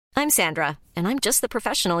I'm Sandra, and I'm just the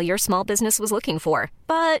professional your small business was looking for.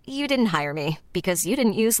 But you didn't hire me because you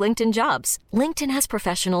didn't use LinkedIn Jobs. LinkedIn has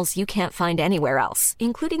professionals you can't find anywhere else,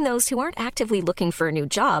 including those who aren't actively looking for a new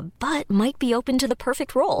job, but might be open to the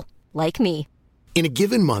perfect role, like me. In a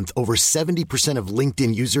given month, over 70% of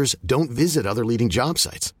LinkedIn users don't visit other leading job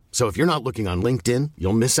sites. So if you're not looking on LinkedIn,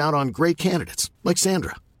 you'll miss out on great candidates like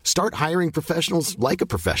Sandra. Start hiring professionals like a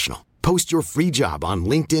professional. Post your free job on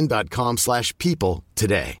linkedin.com/people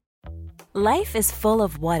today. Life is full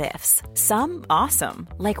of what-ifs. Some awesome,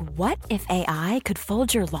 like what if AI could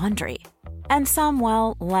fold your laundry? And some,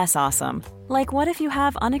 well, less awesome, like what if you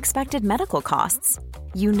have unexpected medical costs?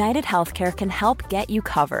 United Healthcare can help get you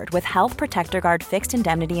covered with Health Protector Guard fixed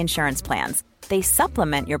indemnity insurance plans. They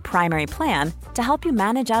supplement your primary plan to help you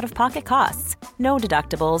manage out-of-pocket costs. No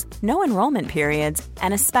deductibles, no enrollment periods,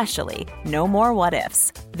 and especially no more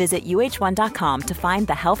what-ifs. Visit uh1.com to find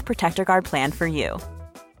the Health Protector Guard plan for you.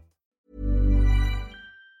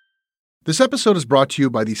 This episode is brought to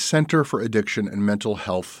you by the Centre for Addiction and Mental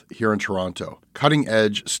Health here in Toronto.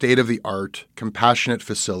 Cutting-edge, state-of-the-art, compassionate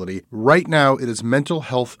facility. Right now, it is Mental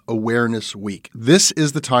Health Awareness Week. This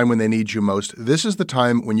is the time when they need you most. This is the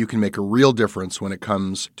time when you can make a real difference when it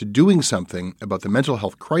comes to doing something about the mental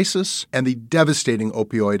health crisis and the devastating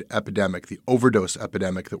opioid epidemic, the overdose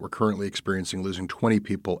epidemic that we're currently experiencing, losing 20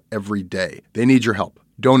 people every day. They need your help.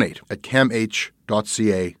 Donate at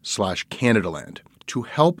camh.ca/Canadaland. to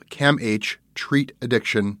help CAMH treat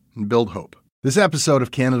addiction and build hope. This episode of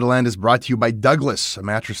Canada Land is brought to you by Douglas, a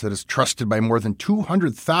mattress that is trusted by more than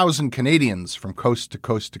 200,000 Canadians from coast to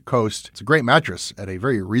coast to coast. It's a great mattress at a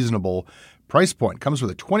very reasonable price point. Comes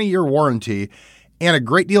with a 20-year warranty and a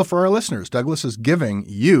great deal for our listeners. Douglas is giving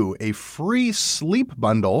you a free sleep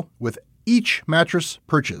bundle with each mattress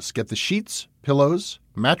purchase. Get the sheets, pillows,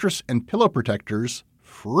 mattress, and pillow protectors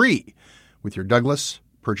free with your Douglas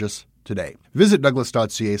purchase today. Visit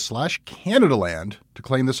douglas.ca/Canadaland to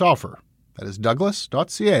claim this offer. That is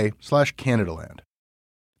douglas.ca/Canadaland.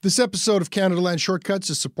 This episode of Canada Land Shortcuts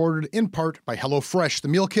is supported in part by HelloFresh, the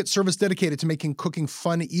meal kit service dedicated to making cooking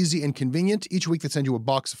fun, easy, and convenient. Each week they send you a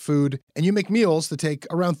box of food, and you make meals that take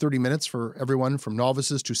around 30 minutes for everyone from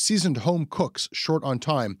novices to seasoned home cooks, short on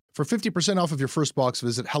time. For 50% off of your first box,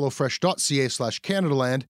 visit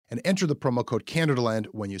hellofresh.ca/Canadaland and enter the promo code CanadaLand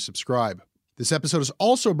when you subscribe. This episode is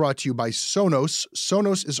also brought to you by Sonos.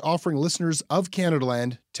 Sonos is offering listeners of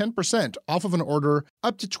Canadaland 10% off of an order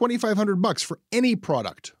up to $2,500 for any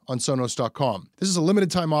product on Sonos.com. This is a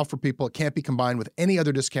limited time offer, people. It can't be combined with any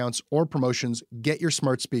other discounts or promotions. Get your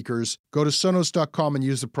smart speakers. Go to Sonos.com and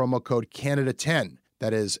use the promo code Canada10.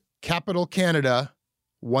 That is capital Canada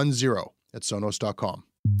 10 at Sonos.com.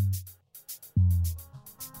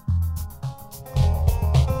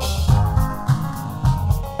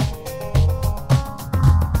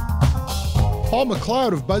 Paul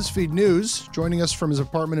McLeod of BuzzFeed News joining us from his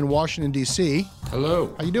apartment in Washington, D.C.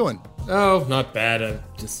 Hello. How you doing? Oh, not bad. I'm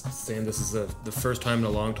just saying this is the first time in a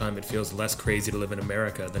long time it feels less crazy to live in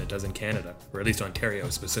America than it does in Canada, or at least Ontario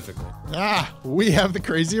specifically. We have the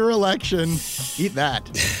crazier election. Eat that.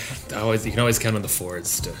 You can always count on the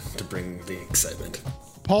Fords to bring the excitement.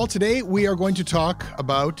 Paul, today we are going to talk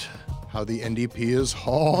about how the NDP is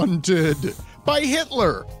haunted by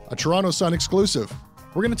Hitler, a Toronto Sun exclusive.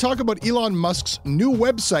 We're going to talk about Elon Musk's new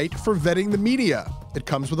website for vetting the media. It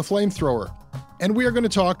comes with a flamethrower. And we are going to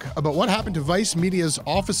talk about what happened to Vice Media's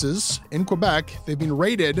offices in Quebec. They've been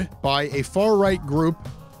raided by a far-right group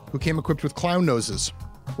who came equipped with clown noses.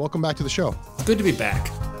 Welcome back to the show. It's good to be back.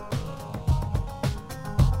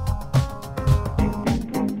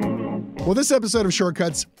 Well, this episode of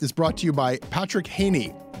Shortcuts is brought to you by Patrick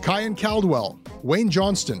Haney, Kyan Caldwell, Wayne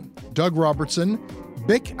Johnston, Doug Robertson,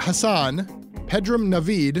 Bick Hassan, Pedram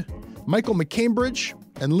Navid, Michael McCambridge,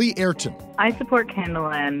 and Lee Ayrton. I support Canada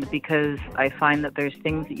Land because I find that there's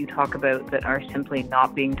things that you talk about that are simply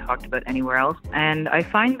not being talked about anywhere else. And I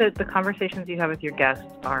find that the conversations you have with your guests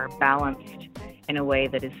are balanced in a way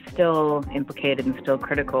that is still implicated and still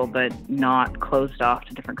critical, but not closed off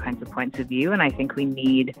to different kinds of points of view. And I think we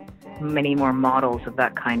need many more models of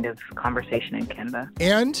that kind of conversation in Canada.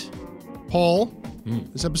 And Paul,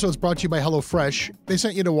 this episode is brought to you by HelloFresh. They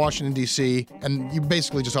sent you to Washington, D.C., and you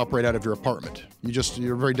basically just operate out of your apartment.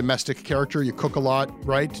 You're a very domestic character. You cook a lot,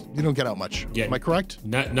 right? You don't get out much. Yeah. Am I correct?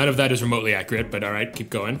 None of that is remotely accurate, but all right, keep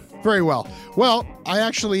going. Very well. Well, I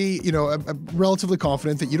actually, I'm relatively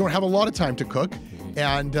confident that you don't have a lot of time to cook.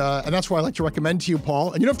 And that's why I like to recommend to you,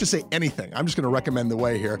 Paul, and you don't have to say anything. I'm just going to recommend the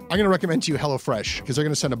way here. I'm going to recommend to you HelloFresh because they're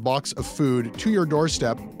going to send a box of food to your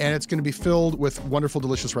doorstep, and it's going to be filled with wonderful,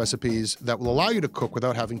 delicious recipes that will allow you to cook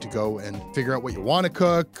without having to go and figure out what you want to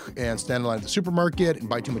cook and stand in line at the supermarket and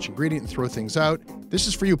buy too much ingredient and throw things out. This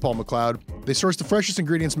is for you, Paul McLeod. They source the freshest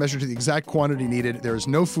ingredients measured to the exact quantity needed. There is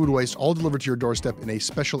no food waste, all delivered to your doorstep in a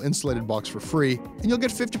special insulated box for free, and you'll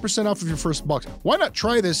get 50% off of your first box. Why not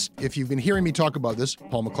try this if you've been hearing me talk about this,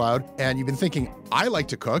 Paul McLeod, and you've been thinking, I like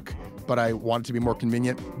to cook, but I want it to be more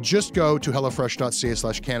convenient? Just go to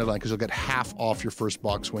hellofresh.ca/Canadaland because you'll get half off your first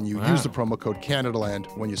box when you use the promo code Canadaland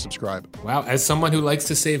when you subscribe. Wow, as someone who likes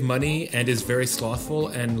to save money and is very slothful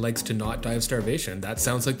and likes to not die of starvation, that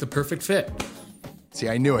sounds like the perfect fit. See,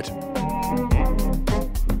 I knew it.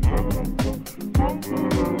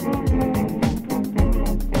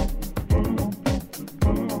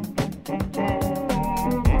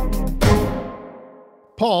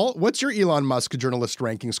 Paul, what's your Elon Musk journalist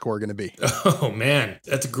ranking score going to be? Oh, man,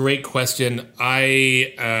 that's a great question.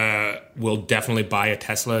 I will definitely buy a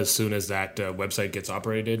Tesla as soon as that website gets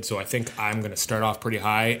operated. So I think I'm going to start off pretty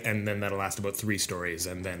high, and then that'll last about 3 stories,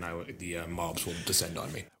 and then the mobs will descend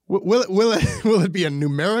on me. Will it be a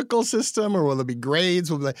numerical system, or will it be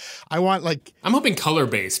grades? I'm hoping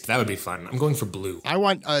color-based. That would be fun. I'm going for blue. I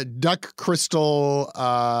want a duck crystal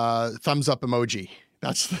thumbs up emoji.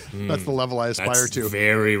 That's the level I aspire to. That's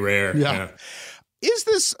very rare. Yeah. Is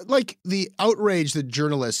this like the outrage that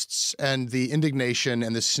journalists and the indignation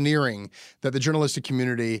and the sneering that the journalistic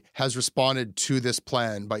community has responded to this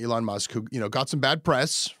plan by Elon Musk, who, got some bad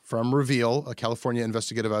press from Reveal, a California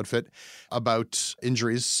investigative outfit, about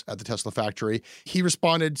injuries at the Tesla factory? He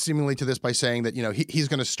responded seemingly to this by saying that, he's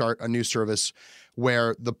going to start a new service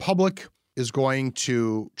where the public is going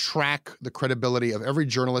to track the credibility of every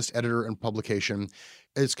journalist, editor, and publication.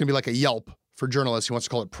 It's going to be like a Yelp for journalists. He wants to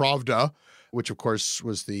call it Pravda, which, of course,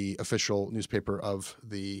 was the official newspaper of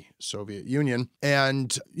the Soviet Union.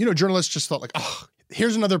 And, journalists just thought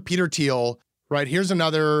here's another Peter Thiel, right? Here's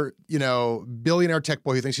another, billionaire tech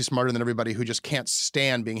boy who thinks he's smarter than everybody, who just can't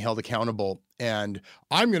stand being held accountable. And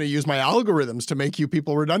I'm going to use my algorithms to make you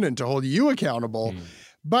people redundant, to hold you accountable.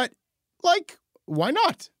 But, why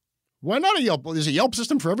not? Why not a Yelp? Well, there's a Yelp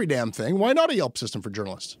system for every damn thing. Why not a Yelp system for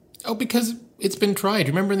journalists? Oh, because it's been tried.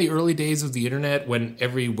 Remember in the early days of the internet when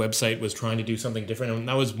every website was trying to do something different? And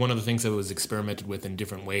that was one of the things that was experimented with in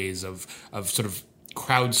different ways of sort of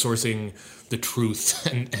crowdsourcing the truth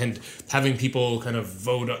and having people kind of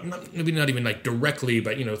vote, maybe not even directly,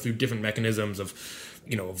 but, through different mechanisms of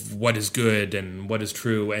what is good and what is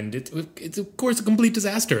true. And it's of course, a complete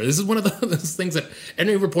disaster. This is one of those things that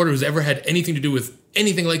any reporter who's ever had anything to do with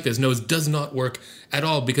anything like this knows does not work at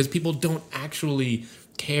all, because people don't actually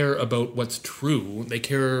care about what's true. They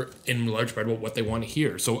care in large part about what they want to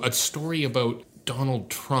hear. So a story about Donald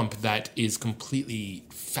Trump that is completely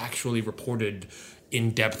factually reported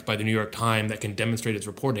in depth by the New York Times that can demonstrate its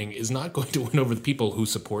reporting is not going to win over the people who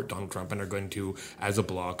support Donald Trump and are going to, as a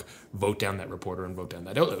bloc, vote down that reporter and vote down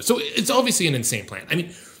that outlet. So it's obviously an insane plan. I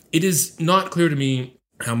mean, it is not clear to me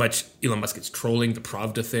how much Elon Musk is trolling the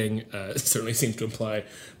Pravda thing. It certainly seems to imply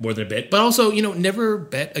more than a bit. But also, never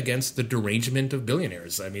bet against the derangement of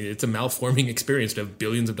billionaires. I mean, it's a malforming experience to have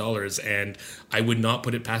billions of dollars, and I would not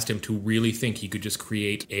put it past him to really think he could just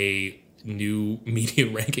create a new media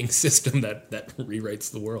ranking system that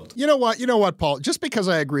rewrites the world. You know what, Paul? Just because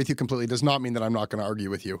I agree with you completely does not mean that I'm not going to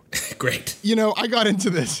argue with you. Great. I got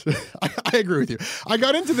into this. I agree with you. I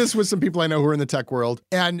got into this with some people I know who are in the tech world,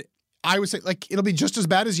 and I would say, it'll be just as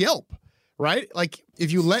bad as Yelp, right?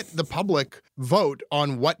 If you let the public vote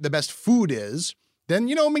on what the best food is, then,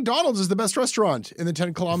 McDonald's is the best restaurant in the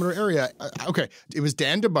 10-kilometer area. Okay, it was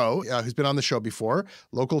Dan DeBow, who's been on the show before,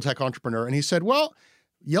 local tech entrepreneur, and he said, well,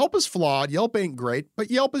 Yelp is flawed, Yelp ain't great,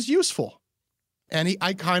 but Yelp is useful. And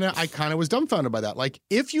I kind of was dumbfounded by that.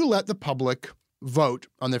 If you let the public vote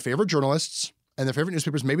on their favorite journalists and their favorite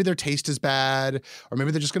newspapers, maybe their taste is bad, or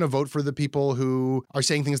maybe they're just going to vote for the people who are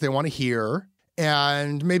saying things they want to hear.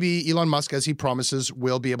 And maybe Elon Musk, as he promises,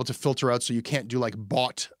 will be able to filter out so you can't do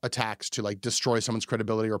bot attacks to destroy someone's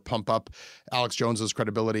credibility or pump up Alex Jones's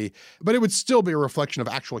credibility. But it would still be a reflection of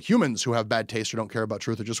actual humans who have bad taste or don't care about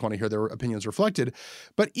truth or just want to hear their opinions reflected.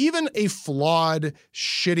 But even a flawed,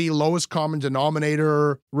 shitty, lowest common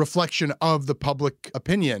denominator reflection of the public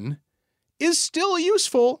opinion is still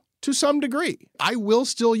useful to some degree. I will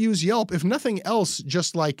still use Yelp, if nothing else,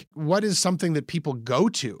 just what is something that people go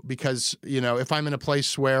to? Because, if I'm in a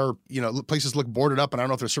place where, places look boarded up and I don't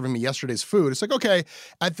know if they're serving me yesterday's food, it's okay,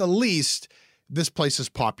 at the least, this place is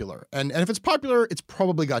popular. And if it's popular, it's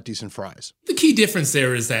probably got decent fries. The key difference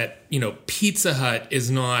there is that, Pizza Hut is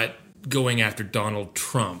not going after Donald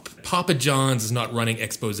Trump. Papa John's is not running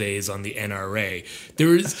exposés on the NRA.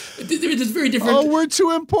 There's very different... Oh, we're too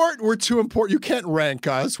important. We're too important. You can't rank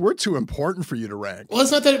us. We're too important for you to rank. Well,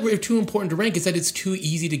 it's not that we're too important to rank. It's that it's too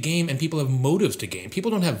easy to game and people have motives to game. People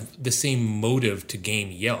don't have the same motive to game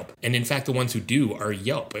Yelp. And in fact, the ones who do are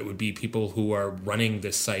Yelp. It would be people who are running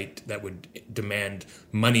this site that would demand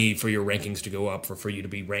money for your rankings to go up, for you to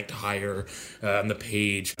be ranked higher on the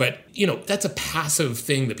page. But, that's a passive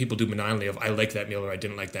thing that people do maniacally of, I like that meal or I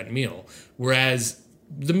didn't like that meal. Whereas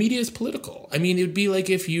the media is political. I mean, it would be like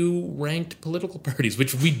if you ranked political parties,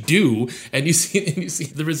 which we do, and you see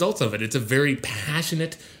the results of it. It's a very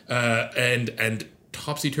passionate and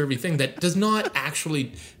topsy-turvy thing that does not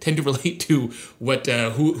actually tend to relate to what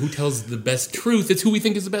who tells the best truth. It's who we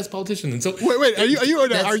think is the best politician. And so wait, are you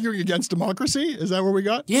arguing against democracy? Is that where we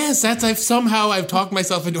got? Yes, I've talked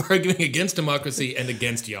myself into arguing against democracy and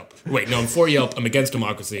against Yelp. Wait, no, I'm for Yelp. I'm against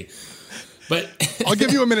democracy. But I'll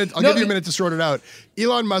give you a minute. I'll give you a minute to sort it out.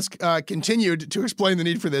 Elon Musk continued to explain the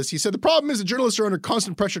need for this. He said the problem is the journalists are under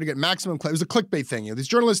constant pressure to get maximum clicks. It was a clickbait thing. These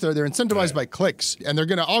journalists, they're incentivized by clicks, and they're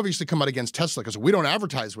going to obviously come out against Tesla because we don't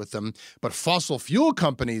advertise with them, but fossil fuel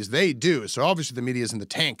companies, they do. So obviously the media is in the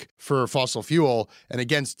tank for fossil fuel and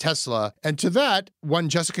against Tesla. And to that, one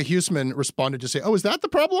Jessica Huseman responded to say, oh, is that the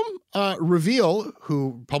problem? Reveal,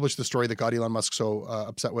 who published the story that got Elon Musk so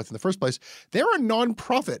upset with in the first place, they're a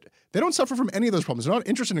nonprofit. They don't suffer from any of those problems. They're not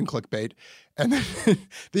interested in clickbait. And then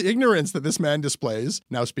the ignorance that this man displays,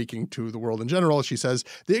 now speaking to the world in general, she says,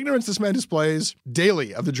 the ignorance this man displays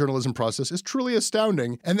daily of the journalism process is truly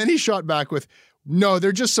astounding. And then he shot back with, no,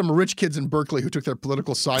 they're just some rich kids in Berkeley who took their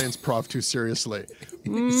political science prof too seriously.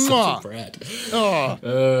 Such a brat.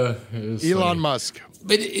 Elon Musk.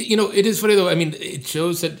 But, it is funny, though. I mean, it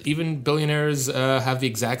shows that even billionaires have the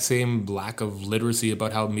exact same lack of literacy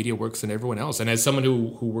about how media works than everyone else. And as someone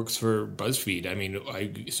who works for BuzzFeed, I mean,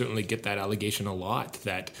 I certainly get that allegation a lot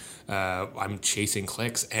that I'm chasing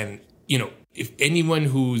clicks. And, if anyone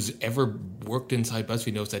who's ever worked inside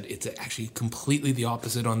BuzzFeed knows that it's actually completely the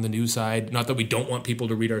opposite on the news side. Not that we don't want people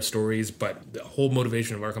to read our stories, but the whole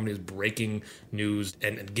motivation of our company is breaking news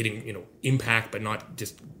and getting, impact, but not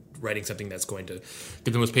just writing something that's going to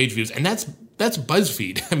get the most page views. And that's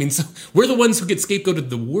BuzzFeed. I mean, so we're the ones who get scapegoated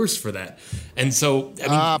the worst for that. And so,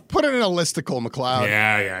 I mean, put it in a listicle, McLeod.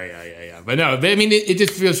 Yeah. But no, I mean, it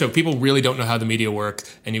just feels so people really don't know how the media work.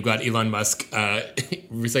 And you've got Elon Musk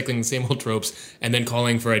recycling the same old tropes and then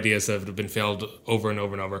calling for ideas that have been failed over and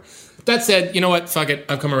over and over. That said, you know what? Fuck it.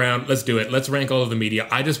 I've come around. Let's do it. Let's rank all of the media.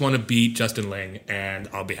 I just want to beat Justin Ling, and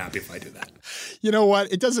I'll be happy if I do that. You know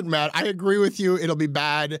what? It doesn't matter. I agree with you. It'll be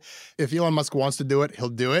bad. If Elon Musk wants to do it, he'll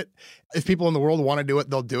do it. If people in the world want to do it,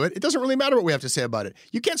 they'll do it. It doesn't really matter what we have to say about it.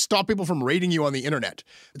 You can't stop people from rating you on the internet.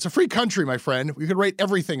 It's a free country, my friend. You can rate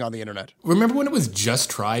everything on the internet. Remember when it was just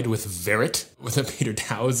tried with Verrit, with Peter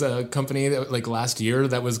Dow's company, like last year,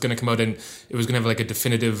 that was going to come out and it was going to have like a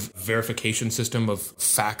definitive verification system of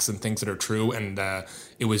facts and things that are true, and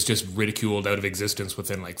it was just ridiculed out of existence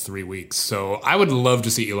within like 3 weeks. So I would love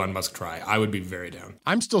to see Elon Musk try. I would be very down.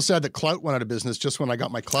 I'm still sad that Klout went out of business just when I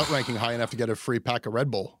got my Klout ranking high enough to get a free pack of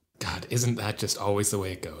Red Bull. God, isn't that just always the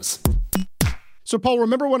way it goes? So, Paul,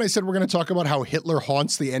 remember when I said we're going to talk about how Hitler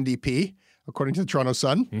haunts the NDP, according to the Toronto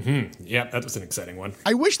Sun? Mm-hmm. Yeah, that was an exciting one.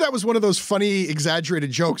 I wish that was one of those funny,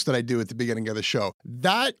 exaggerated jokes that I do at the beginning of the show.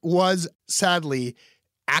 That was, sadly,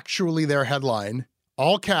 actually their headline.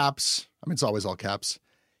 All caps. I mean, it's always all caps.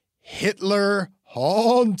 Hitler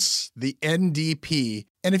haunts the NDP.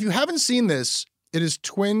 And if you haven't seen this, it is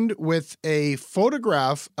twinned with a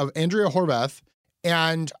photograph of Andrea Horwath.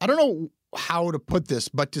 And I don't know how to put this,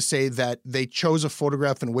 but to say that they chose a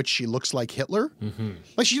photograph in which she looks like Hitler. Mm-hmm.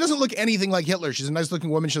 Like, she doesn't look anything like Hitler. She's a nice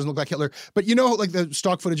looking woman. She doesn't look like Hitler. But you know, like the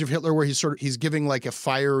stock footage of Hitler where he's giving like a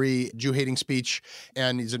fiery Jew-hating speech,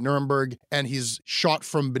 and he's at Nuremberg and he's shot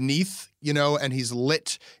from beneath, you know, and he's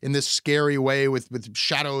lit in this scary way with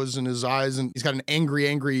shadows in his eyes, and he's got an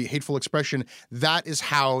angry, hateful expression. That is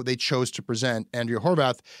how they chose to present Andrea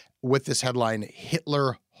Horwath with this headline,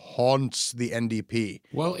 Hitler haunts the NDP.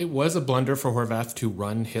 Well, it was a blunder for Horwath to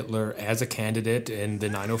run Hitler as a candidate in the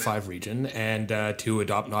 905 region and to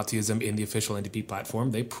adopt Nazism in the official NDP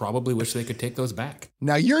platform. They probably wish they could take those back.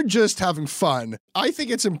 Now, you're just having fun. I think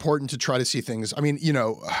it's important to try to see things. I mean, you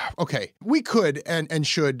know, okay, we could and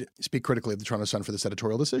should speak critically of the Toronto Sun for this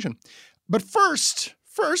editorial decision. But first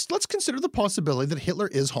First, let's consider the possibility that Hitler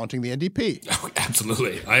is haunting the NDP. Oh,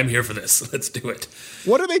 absolutely. I am here for this. Let's do it.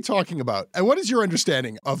 What are they talking about? And what is your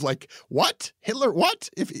understanding of what? Hitler, what?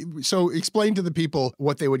 So explain to the people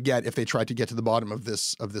what they would get if they tried to get to the bottom of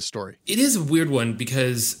this story. It is a weird one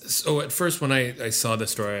because, at first when I saw the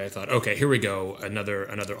story, I thought, okay, here we go, another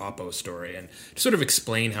Oppo story. And to sort of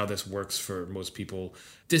explain how this works for most people,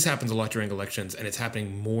 this happens a lot during elections, and it's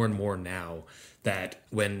happening more and more now. That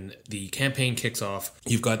when the campaign kicks off,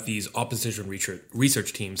 you've got these opposition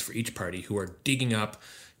research teams for each party who are digging up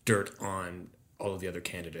dirt on all of the other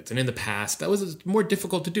candidates. And in the past, that was more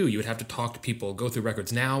difficult to do. You would have to talk to people, go through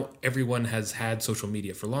records. Now, everyone has had social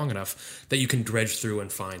media for long enough that you can dredge through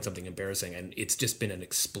and find something embarrassing. And it's just been an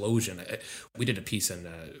explosion. We did a piece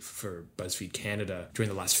for BuzzFeed Canada during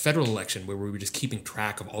the last federal election where we were just keeping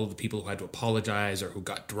track of all of the people who had to apologize or who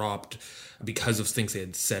got dropped because of things they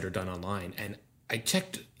had said or done online. And I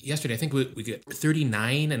checked yesterday, I think we get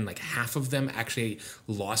 39 and half of them actually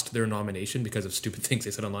lost their nomination because of stupid things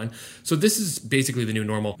they said online. So this is basically the new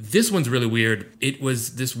normal. This one's really weird. It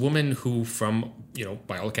was this woman who from,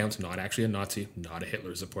 by all accounts, not actually a Nazi, not a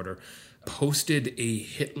Hitler supporter, posted a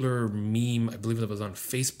Hitler meme, I believe it was on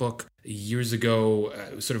Facebook years ago.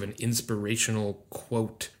 It was sort of an inspirational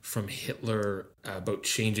quote from Hitler about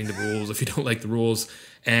changing the rules if you don't like the rules.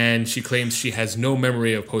 And she claims she has no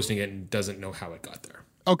memory of posting it and doesn't know how it got there.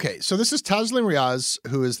 Okay, so this is Taslim Riaz,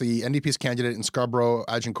 who is the NDP's candidate in Scarborough,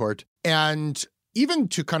 Agincourt. And even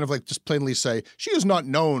to kind of just plainly say, she is not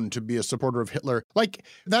known to be a supporter of Hitler.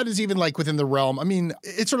 That is even within the realm. I mean,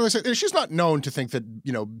 it's sort of she's not known to think that,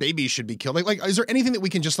 babies should be killed. Is there anything that we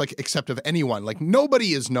can just accept of anyone?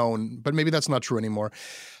 Nobody is known, but maybe that's not true anymore.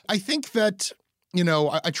 I think that,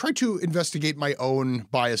 I try to investigate my own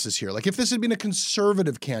biases here. If this had been a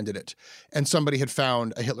conservative candidate and somebody had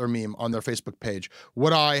found a Hitler meme on their Facebook page,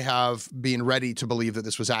 would I have been ready to believe that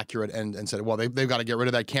this was accurate and said, well, they've got to get rid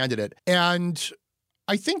of that candidate? And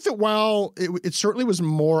I think that while it certainly was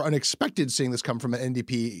more unexpected seeing this come from an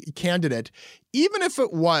NDP candidate, even if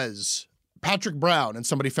it was Patrick Brown and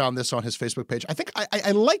somebody found this on his Facebook page, I think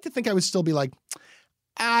I like to think I would still be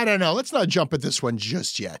I don't know. Let's not jump at this one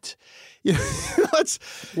just yet. Is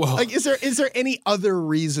there any other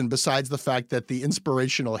reason besides the fact that the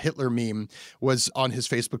inspirational Hitler meme was on his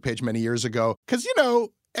Facebook page many years ago? Because,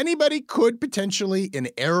 anybody could potentially in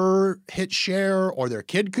error hit share, or their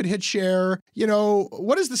kid could hit share.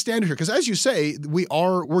 What is the standard here? Because as you say,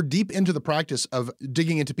 we're deep into the practice of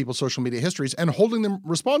digging into people's social media histories and holding them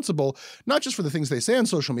responsible, not just for the things they say on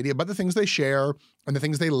social media, but the things they share and the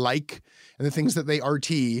things they like and the things that they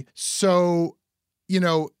RT. So,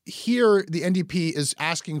 here the NDP is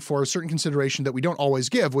asking for a certain consideration that we don't always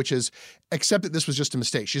give, which is accept that this was just a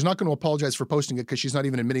mistake. She's not going to apologize for posting it because she's not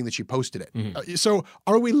even admitting that she posted it. Mm-hmm. So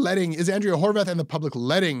is Andrea Horwath and the public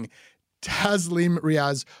letting Taslim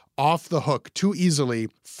Riaz off the hook too easily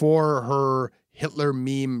for her Hitler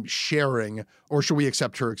meme sharing, or should we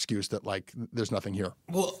accept her excuse that there's nothing here?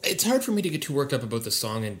 Well, it's hard for me to get too worked up about the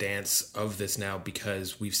song and dance of this now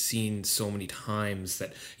because we've seen so many times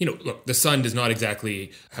that, look, The Sun does not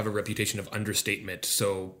exactly have a reputation of understatement.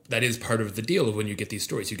 So that is part of the deal of when you get these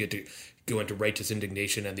stories. You get to go into righteous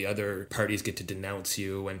indignation and the other parties get to denounce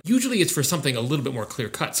you. And usually it's for something a little bit more clear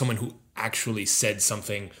cut, someone who actually said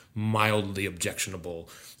something mildly objectionable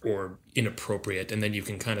or inappropriate. And then you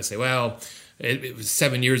can kind of say, well, it was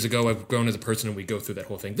 7 years ago, I've grown as a person, and we go through that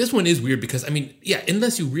whole thing. This one is weird because,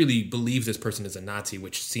 unless you really believe this person is a Nazi,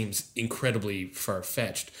 which seems incredibly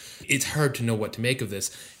far-fetched, it's hard to know what to make of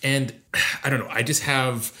this. And I don't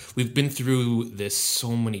know, we've been through this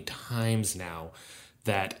so many times now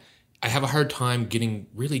that I have a hard time getting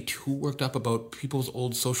really too worked up about people's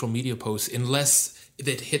old social media posts unless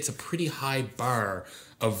it hits a pretty high bar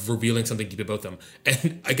of revealing something deep about them.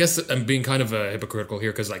 And I guess I'm being kind of hypocritical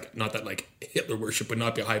here because not that Hitler worship would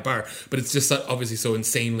not be a high bar, but it's just obviously so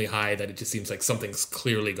insanely high that it just seems like something's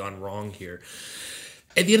clearly gone wrong here.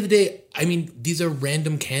 At the end of the day, these are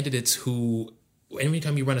random candidates who,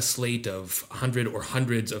 anytime you run a slate of 100 or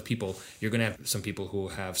hundreds of people, you're going to have some people who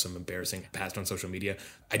have some embarrassing past on social media.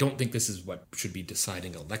 I don't think this is what should be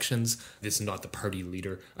deciding elections. This is not the party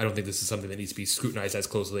leader. I don't think this is something that needs to be scrutinized as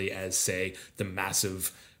closely as, say, the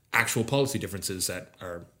massive actual policy differences that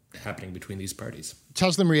are happening between these parties.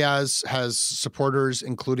 Taslim Riaz has supporters,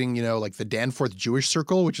 including, like the Danforth Jewish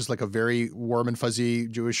Circle, which is like a very warm and fuzzy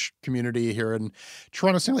Jewish community here in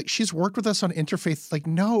Toronto, saying like, she's worked with us on interfaith. Like,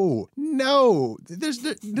 no,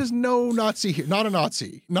 there's no Nazi here, not a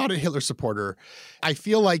Nazi, not a Hitler supporter. I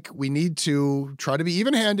feel like we need to try to be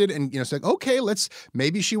even-handed and, say, okay,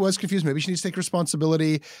 maybe she was confused. Maybe she needs to take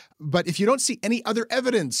responsibility. But if you don't see any other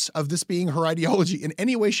evidence of this being her ideology in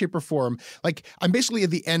any way, shape, or form, like I'm basically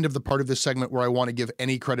at the end of the part of this segment where I want to give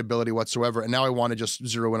any credibility whatsoever. And now I want to just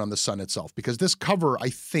zero in on the Sun itself, because this cover, I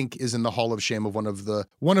think, is in the Hall of Shame of one of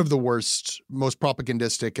the worst, most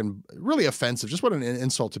propagandistic and really offensive. Just what an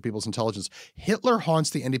insult to people's intelligence. Hitler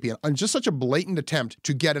haunts the NDP, and just such a blatant attempt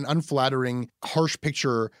to get an unflattering, harsh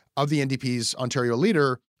picture of the NDP's Ontario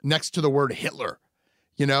leader next to the word Hitler.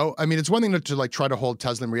 It's one thing to try to hold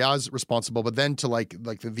Taslim Riaz responsible, but then to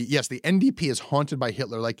the NDP is haunted by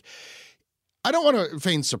Hitler. Like, I don't want to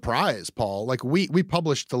feign surprise, Paul. Like, we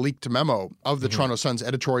published the leaked memo of the Toronto Sun's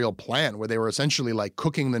editorial plan, where they were essentially like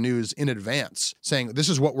cooking the news in advance, saying this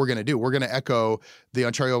is what we're going to do. We're going to echo the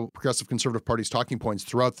Ontario Progressive Conservative Party's talking points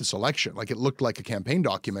throughout this election. Like, it looked like a campaign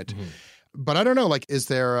document. But I don't know, like, is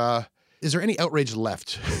there any outrage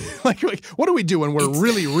left? like, what do we do when we're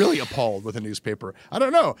really, really appalled with a newspaper? I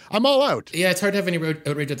don't know. I'm all out. Yeah, it's hard to have any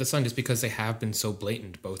outrage at the Sun just because they have been so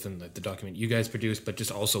blatant, both in the document you guys produced, but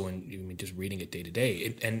just also in just reading it day to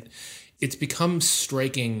day. And it's become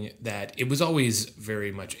striking that it was always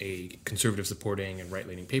very much a conservative supporting and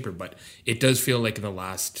right-leaning paper, but it does feel like in the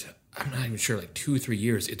last, I'm not even sure, like 2 or 3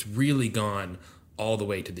 years, it's really gone all the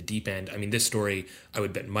way to the deep end. I mean, this story, I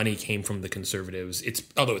would bet money came from the Conservatives.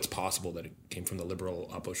 Although it's possible that it came from the Liberal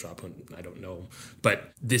Oppo shop, I don't know.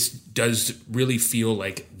 But this does really feel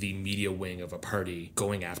like the media wing of a party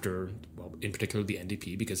going after, well, in particular the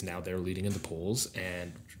NDP, because now they're leading in the polls,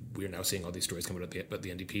 and we're now seeing all these stories coming out about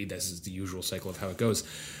the NDP. This is the usual cycle of how it goes.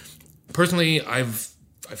 Personally, I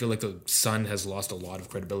feel like the Sun has lost a lot of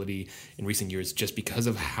credibility in recent years just because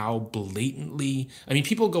of how blatantly,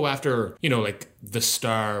 people go after, like the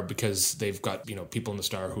Star because they've got, people in the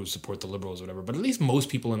Star who support the Liberals or whatever, but at least most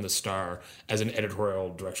people in the Star as an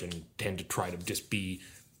editorial direction tend to try to just be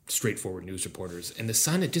straightforward news reporters. And the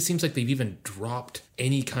Sun, it just seems like they've even dropped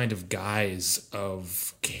any kind of guise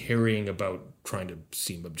of caring about trying to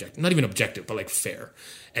seem objective, not even objective, but like fair.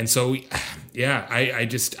 And so, yeah, I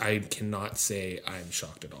cannot say I'm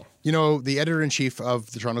shocked at all. The editor-in-chief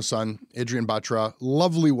of the Toronto Sun, Adrienne Batra,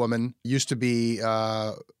 lovely woman, used to be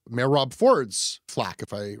Mayor Rob Ford's flack,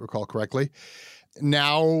 if I recall correctly.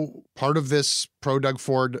 Now, part of this pro-Doug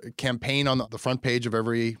Ford campaign on the front page of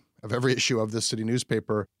every issue of this city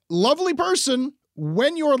newspaper. Lovely person.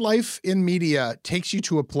 When your life in media takes you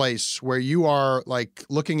to a place where you are like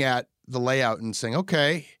looking at the layout and saying,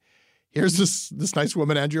 okay, here's this nice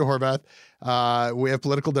woman, Andrea Horvath. We have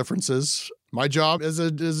political differences. My job as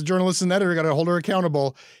a journalist and editor, got to hold her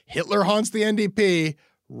accountable. Hitler haunts the NDP.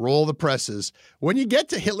 Roll the presses. When you get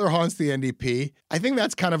to Hitler haunts the NDP, I think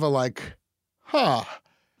that's kind of a like, how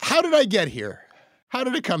did I get here? How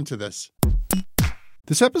did it come to this?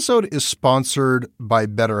 This episode is sponsored by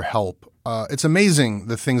BetterHelp. It's amazing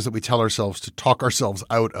the things that we tell ourselves to talk ourselves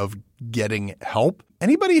out of getting help.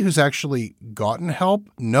 Anybody who's actually gotten help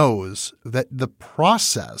knows that the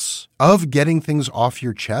process of getting things off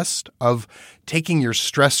your chest, of taking your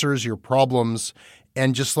stressors, your problems,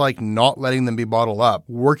 and just like not letting them be bottled up,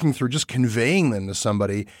 working through just conveying them to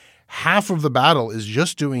somebody, half of the battle is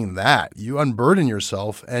just doing that. You unburden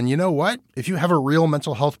yourself. And you know what? If you have a real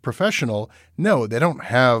mental health professional, no, they don't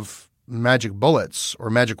have magic bullets or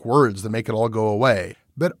magic words that make it all go away.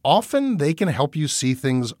 But often they can help you see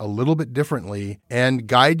things a little bit differently and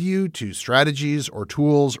guide you to strategies or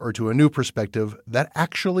tools or to a new perspective that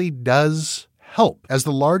actually does help. As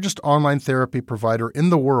the largest online therapy provider in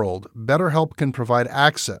the world, BetterHelp can provide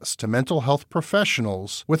access to mental health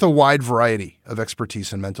professionals with a wide variety of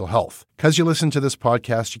expertise in mental health. Because you listen to this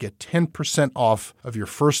podcast, you get 10% off of your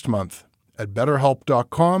first month at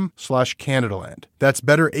betterhelp.com/Canadaland. That's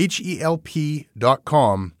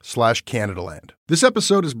betterhelp.com/Canadaland. This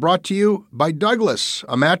episode is brought to you by Douglas,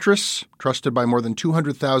 a mattress trusted by more than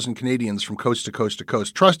 200,000 Canadians from coast to coast to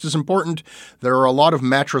coast. Trust is important. There are a lot of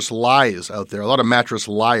mattress lies out there, a lot of mattress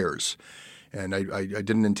liars. And I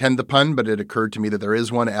didn't intend the pun, but it occurred to me that there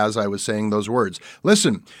is one as I was saying those words.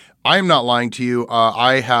 Listen, I am not lying to you.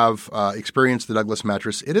 I have experienced the Douglas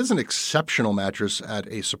mattress. It is an exceptional mattress at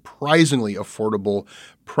a surprisingly affordable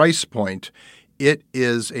price point. It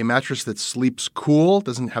is a mattress that sleeps cool,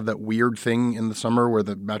 doesn't have that weird thing in the summer where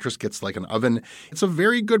the mattress gets like an oven. It's a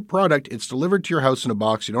very good product. It's delivered to your house in a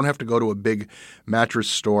box. You don't have to go to a big mattress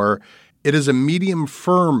store. It is a medium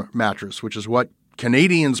firm mattress, which is what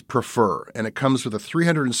Canadians prefer, and it comes with a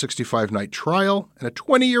 365-night trial and a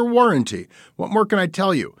 20-year warranty. What more can I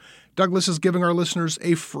tell you? Douglas is giving our listeners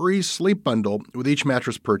a free sleep bundle with each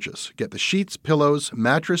mattress purchase. Get the sheets, pillows,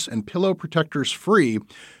 mattress, and pillow protectors free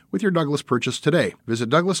with your Douglas purchase today. Visit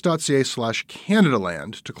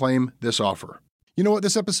douglas.ca/Canadaland to claim this offer. You know what?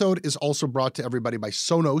 This episode is also brought to everybody by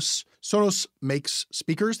Sonos. Sonos makes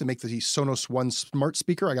speakers. They make the Sonos One smart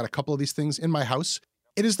speaker. I got a couple of these things in my house.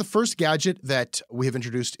 It is the first gadget that we have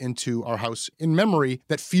introduced into our house in memory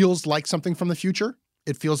that feels like something from the future.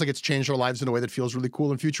 It feels like it's changed our lives in a way that feels really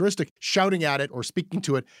cool and futuristic. Shouting at it or speaking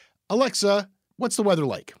to it, Alexa, what's the weather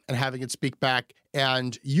like? And having it speak back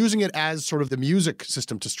and using it as sort of the music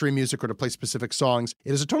system to stream music or to play specific songs.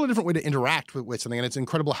 It is a totally different way to interact with something. And it's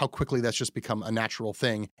incredible how quickly that's just become a natural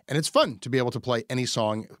thing. And it's fun to be able to play any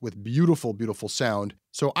song with beautiful, beautiful sound.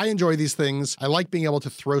 So I enjoy these things. I like being able to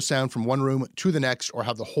throw sound from one room to the next or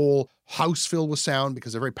have the whole house filled with sound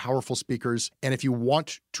because they're very powerful speakers. And if you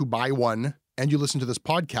want to buy one and you listen to this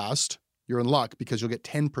podcast, you're in luck because you'll get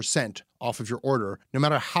 10% off of your order, no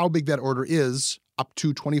matter how big that order is, up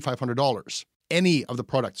to $2,500. Any of the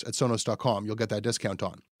products at Sonos.com, you'll get that discount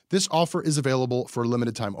on. This offer is available for a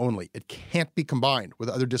limited time only. It can't be combined with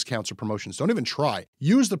other discounts or promotions. Don't even try.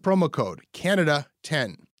 Use the promo code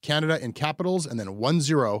Canada10, Canada in capitals and then 10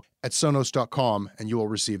 at Sonos.com, and you will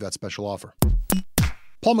receive that special offer.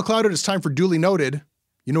 Paul McLeod, it's time for Duly Noted.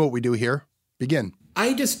 You know what we do here. Begin.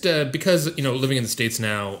 I just, because, living in the States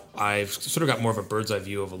now, I've sort of got more of a bird's eye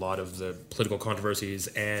view of a lot of the political controversies.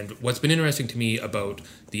 And what's been interesting to me about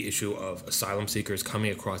the issue of asylum seekers coming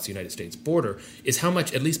across the United States border is how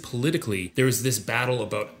much, at least politically, there is this battle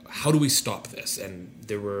about how do we stop this? And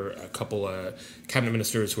there were a couple cabinet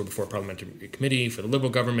ministers who were before a parliamentary committee for the Liberal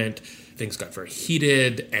government. Things got very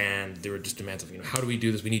heated, and there were just demands of, how do we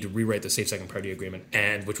do this? We need to rewrite the Safe Second Priority Agreement,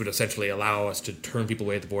 and which would essentially allow us to turn people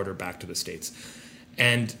away at the border back to the States.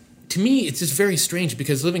 And to me, it's just very strange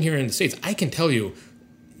because living here in the States, I can tell you,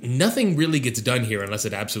 nothing really gets done here unless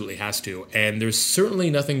it absolutely has to. And there's certainly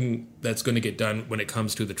nothing that's going to get done when it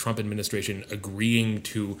comes to the Trump administration agreeing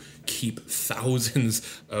to keep thousands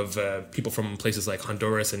of people from places like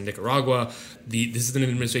Honduras and Nicaragua. This is an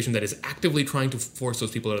administration that is actively trying to force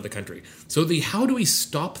those people out of the country. So how do we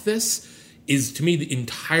stop this is, to me,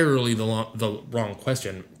 entirely the wrong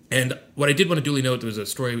question. And what I did want to duly note, there was a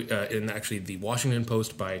story in actually the Washington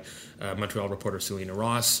Post by Montreal reporter Selena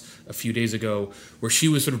Ross a few days ago, where she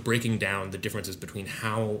was sort of breaking down the differences between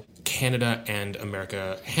how Canada and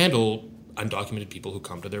America handle undocumented people who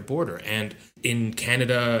come to their border. And in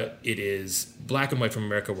Canada, it is black and white from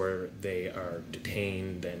America, where they are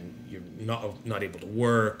detained and you're not able to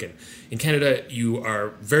work. And in Canada, you are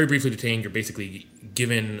very briefly detained. You're basically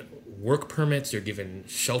given work permits, you're given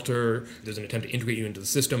shelter, there's an attempt to integrate you into the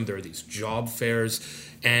system, there are these job fairs,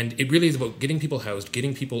 and it really is about getting people housed,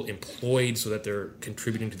 getting people employed so that they're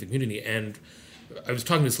contributing to the community. And I was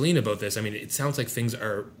talking to Selena about this. I mean, it sounds like things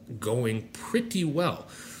are going pretty well.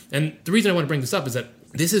 And the reason I want to bring this up is that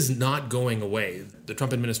this is not going away. The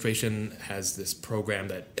Trump administration has this program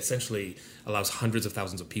that essentially allows hundreds of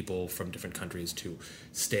thousands of people from different countries to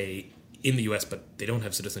stay in the U.S., but they don't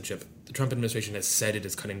have citizenship. The Trump administration has said it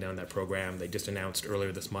is cutting down that program. They just announced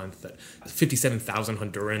earlier this month that 57,000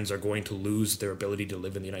 Hondurans are going to lose their ability to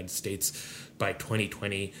live in the United States by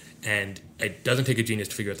 2020. And it doesn't take a genius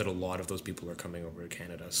to figure out that a lot of those people are coming over to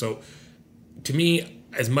Canada. So to me,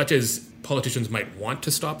 as much as politicians might want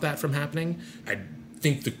to stop that from happening, I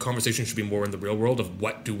think the conversation should be more in the real world of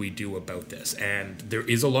what do we do about this. And there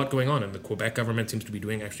is a lot going on, and the Quebec government seems to be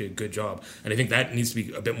doing actually a good job. And I think that needs to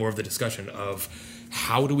be a bit more of the discussion of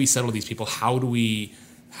how do we settle these people? How do we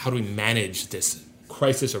manage this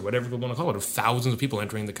crisis, or whatever we want to call it, of thousands of people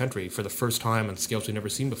entering the country for the first time on scales we've never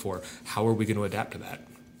seen before? How are we going to adapt to that?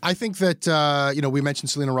 I think that, we mentioned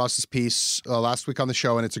Selena Ross's piece last week on the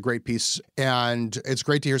show, and it's a great piece. And it's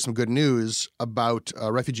great to hear some good news about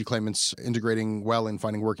refugee claimants integrating well and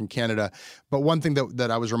finding work in Canada. But one thing that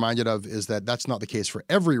I was reminded of is that that's not the case for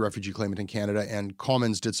every refugee claimant in Canada. And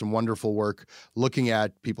Commons did some wonderful work looking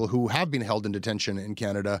at people who have been held in detention in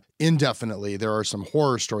Canada indefinitely. There are some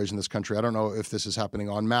horror stories in this country. I don't know if this is happening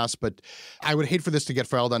en masse, but I would hate for this to get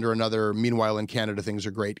filed under another "meanwhile in Canada things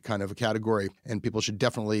are great" kind of a category. And people should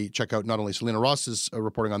definitely check out not only Selena Ross's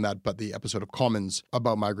reporting on that, but the episode of Commons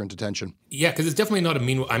about migrant detention. Yeah, because it's definitely not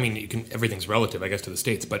everything's relative, I guess, to the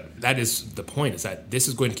States, but that is the point, is that this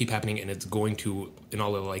is going to keep happening, and it's going to, in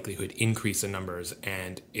all likelihood, increase in numbers.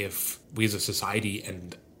 And if we as a society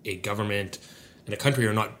and a government and a country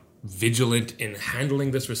are not vigilant in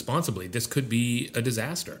handling this responsibly, this could be a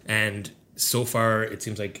disaster. And so far, it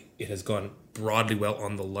seems like it has gone broadly well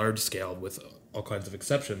on the large scale with all kinds of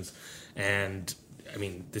exceptions. And I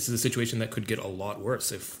mean, this is a situation that could get a lot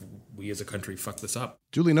worse if we as a country fuck this up.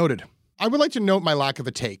 Duly noted. I would like to note my lack of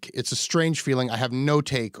a take. It's a strange feeling. I have no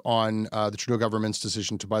take on the Trudeau government's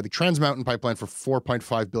decision to buy the Trans Mountain Pipeline for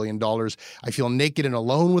 $4.5 billion. I feel naked and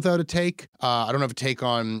alone without a take. I don't have a take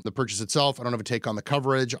on the purchase itself. I don't have a take on the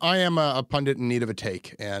coverage. I am a pundit in need of a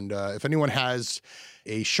take. And if anyone has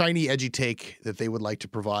a shiny, edgy take that they would like to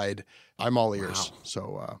provide, I'm all ears. Wow.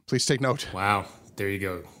 So please take note. Wow. There you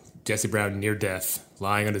go. Jesse Brown near death,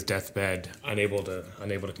 lying on his deathbed, unable to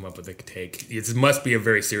come up with a take. It must be a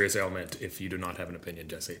very serious ailment if you do not have an opinion,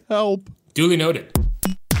 Jesse. Help. Duly noted.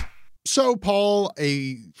 So, Paul,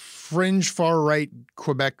 a fringe far-right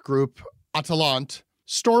Quebec group, Atalante,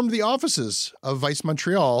 stormed the offices of Vice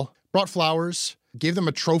Montreal, brought flowers, gave them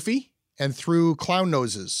a trophy, and threw clown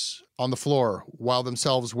noses on the floor while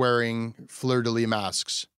themselves wearing fleur-de-lis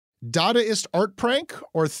masks. Dadaist art prank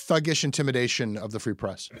or thuggish intimidation of the free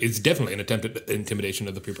press? It's definitely an attempt at intimidation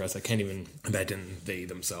of the free press. I can't even imagine they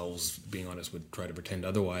themselves, being honest, would try to pretend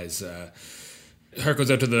otherwise. Heart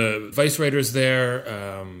goes out to the vice writers there.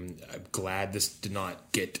 I'm glad this did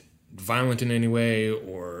not get violent in any way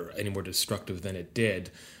or any more destructive than it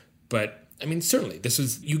did. But, I mean, certainly, this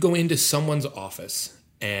is, you go into someone's office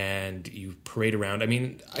and you parade around. I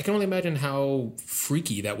mean, I can only imagine how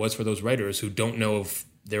freaky that was for those writers who don't know if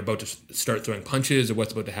they're about to start throwing punches or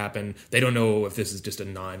what's about to happen. They don't know if this is just a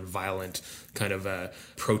non-violent kind of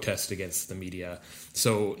protest against the media.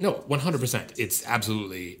 So, no, 100%. It's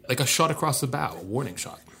absolutely like a shot across the bow, a warning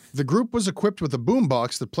shot. The group was equipped with a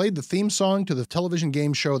boombox that played the theme song to the television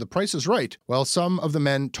game show The Price is Right, while some of the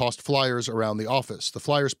men tossed flyers around the office. The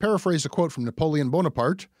flyers paraphrased a quote from Napoleon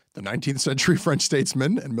Bonaparte, the 19th century French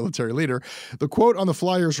statesman and military leader. The quote on the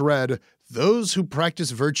flyers read, "Those who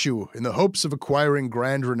practice virtue in the hopes of acquiring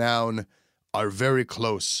grand renown are very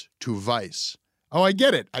close to vice." Oh, I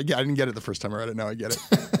get it. I didn't get it the first time I read it. Now I get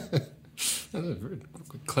it. Very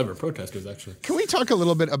clever protesters, actually. Can we talk a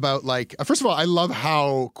little bit about, like, first of all, I love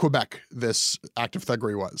how Quebec this act of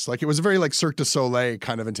thuggery was. Like, it was a very, like, Cirque du Soleil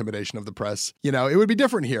kind of intimidation of the press. You know, it would be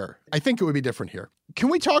different here. I think it would be different here. Can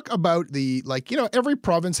we talk about the, like, you know, every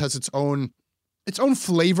province has its own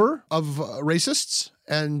flavor of racists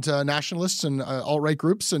and nationalists and alt-right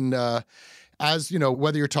groups. And as, you know,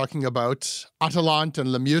 whether you're talking about Atalante and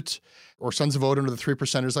Lemieux or Sons of Odin or the Three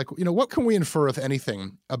Percenters, like, you know, what can we infer, if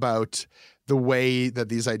anything, about the way that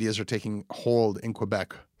these ideas are taking hold in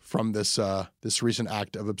Quebec from this recent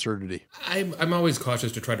act of absurdity? I'm always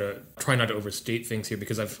cautious to try not to overstate things here,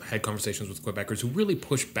 because I've had conversations with Quebecers who really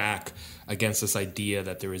push back against this idea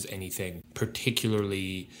that there is anything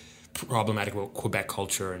particularly problematic about Quebec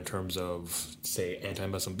culture in terms of, say,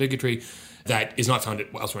 anti-Muslim bigotry that is not found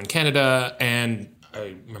elsewhere in Canada. And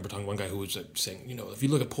I remember talking to one guy who was saying, you know, if you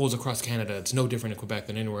look at polls across Canada, it's no different in Quebec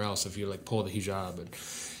than anywhere else if you like pull the hijab. And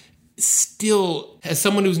still, as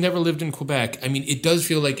someone who's never lived in Quebec, I mean, it does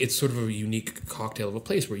feel like it's sort of a unique cocktail of a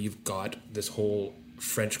place where you've got this whole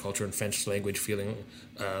French culture and French language feeling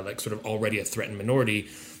like sort of already a threatened minority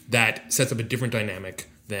that sets up a different dynamic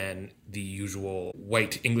than the usual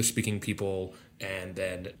white English-speaking people and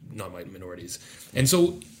then non-white minorities. And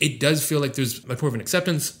so it does feel like there's much more of an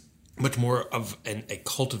acceptance, much more of a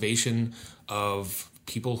cultivation of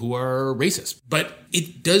people who are racist. But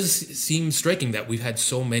it does seem striking that we've had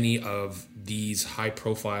so many of these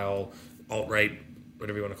high-profile, alt-right,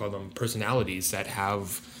 whatever you want to call them, personalities that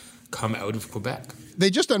have come out of Quebec. They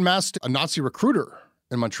just unmasked a Nazi recruiter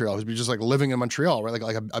in Montreal who's just like living in Montreal, right?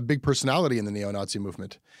 Like a big personality in the neo-Nazi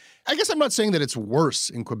movement. I guess I'm not saying that it's worse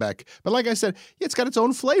in Quebec, but like I said, it's got its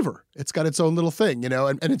own flavor. It's got its own little thing, you know,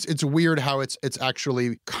 and it's weird how it's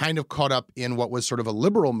actually kind of caught up in what was sort of a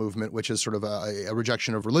liberal movement, which is sort of a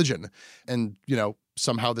rejection of religion. And, you know,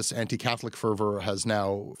 somehow this anti-Catholic fervor has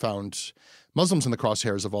now found Muslims in the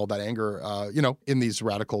crosshairs of all that anger, you know, in these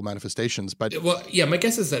radical manifestations. But well, yeah, my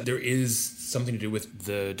guess is that there is something to do with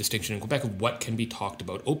the distinction in Quebec of what can be talked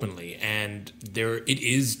about openly. And it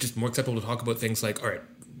is just more acceptable to talk about things like, all right,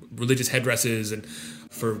 religious headdresses and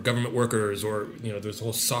for government workers, or, you know, there's the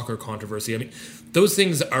whole soccer controversy. I mean, those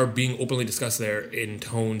things are being openly discussed there in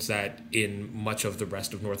tones that in much of the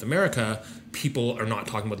rest of North America, people are not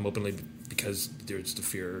talking about them openly because there's the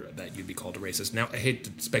fear that you'd be called a racist. Now, I hate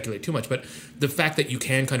to speculate too much, but the fact that you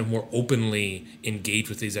can kind of more openly engage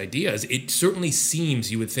with these ideas, it certainly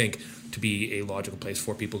seems, you would think, to be a logical place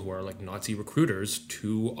for people who are like Nazi recruiters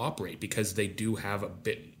to operate, because they do have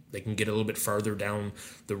they can get a little bit farther down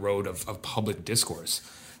the road of public discourse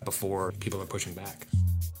before people are pushing back.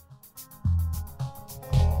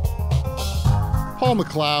 Paul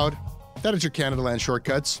McLeod, That is your Canadaland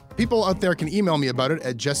Shortcuts. People out there can email me about it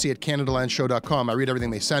at jesse@canadalandshow.com. I read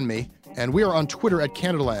everything they send me. And we are on Twitter at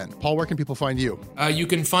Canadaland. Paul, where can people find you? You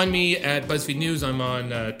can find me at BuzzFeed News. I'm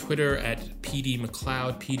on Twitter at PD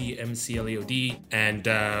McLeod, PDMCLEOD. And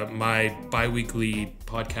my bi-weekly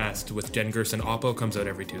podcast with Jen Gerson Oppo comes out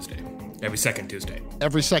every Tuesday. Every second Tuesday.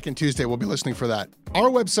 Every second Tuesday. We'll be listening for that. Our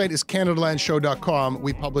website is CanadaLandShow.com.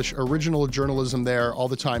 We publish original journalism there all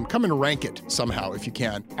the time. Come and rank it somehow if you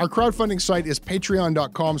can. Our crowdfunding site is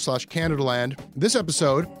patreon.com/CanadaLand. This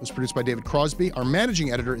episode was produced by David Crosby. Our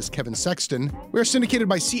managing editor is Kevin Sexton. We are syndicated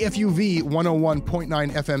by CFUV 101.9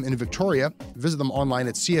 FM in Victoria. Visit them online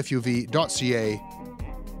at cfuv.ca.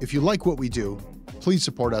 If you like what we do, please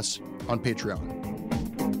support us on Patreon.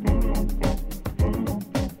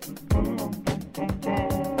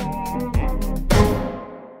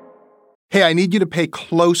 Hey, I need you to pay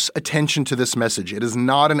close attention to this message. It is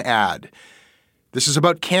not an ad. This is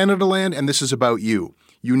about Canadaland, and this is about you.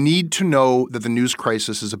 You need to know that the news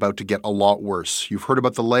crisis is about to get a lot worse. You've heard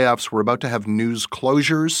about the layoffs. We're about to have news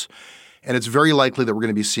closures, and it's very likely that we're going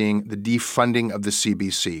to be seeing the defunding of the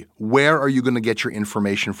CBC. Where are you going to get your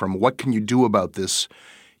information from? What can you do about this?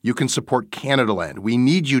 You can support Canadaland. We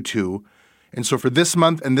need you to. And so for this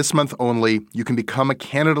month and this month only, you can become a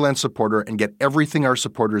Canadaland supporter and get everything our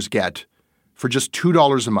supporters get for just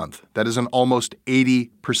 $2 a month. That is an almost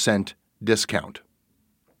 80% discount.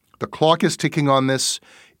 The clock is ticking on this.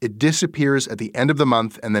 It disappears at the end of the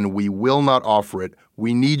month, and then we will not offer it.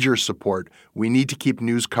 We need your support. We need to keep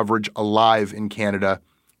news coverage alive in Canada.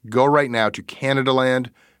 Go right now to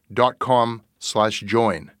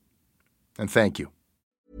canadaland.com/join. And thank you.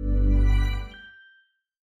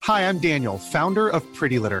 Hi, I'm Daniel, founder of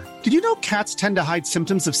Pretty Litter. Did you know cats tend to hide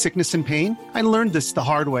symptoms of sickness and pain? I learned this the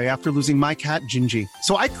hard way after losing my cat, Gingy.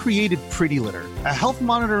 So I created Pretty Litter, a health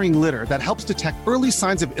monitoring litter that helps detect early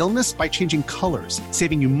signs of illness by changing colors,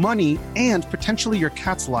 saving you money and potentially your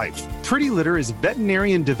cat's life. Pretty Litter is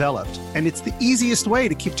veterinarian developed, and it's the easiest way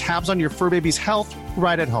to keep tabs on your fur baby's health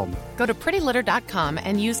right at home. Go to prettylitter.com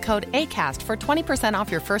and use code ACAST for 20% off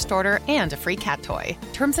your first order and a free cat toy.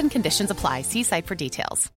 Terms and conditions apply. See site for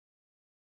details.